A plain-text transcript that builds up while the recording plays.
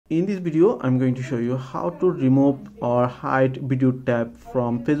In this video, I'm going to show you how to remove or hide video tab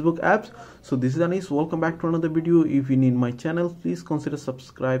from Facebook apps. So this is Anis. Welcome back to another video. If you're new in my channel, please consider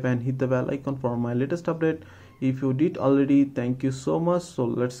subscribe and hit the bell icon for my latest update. If you did already, thank you so much. So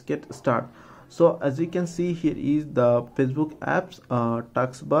let's get started. So as you can see, here is the Facebook apps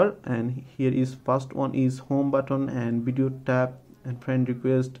taskbar, and here is first one is home button and video tab and friend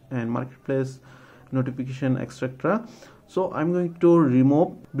request and marketplace notification, etc. So I'm going to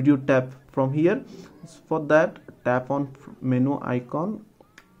remove video tab from here. For that, tap on menu icon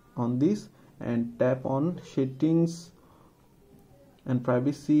on this and tap on settings and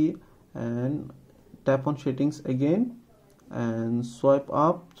privacy, and tap on settings again and swipe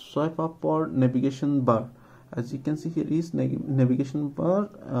up for navigation bar. As you can see, here is navigation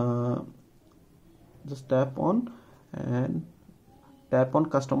bar. Just tap on and tap on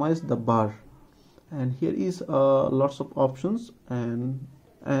customize the bar, and here is lots of options, and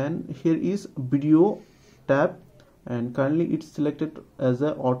here is video tab, and currently it's selected as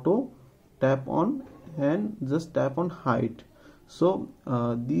a auto. Tap on and just tap on hide. So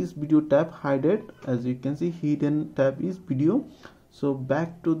this video tab hided. As you can see, hidden tab is video. So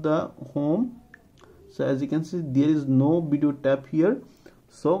back to the home. So as you can see, there is no video tab here.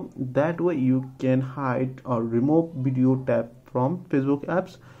 So that way you can hide or remove video tab from Facebook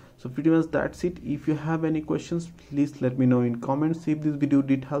apps. So pretty much that's it. If you have any questions, please let me know in comments. If this video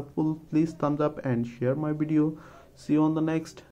did helpful, please thumbs up and share my video. See you on the next.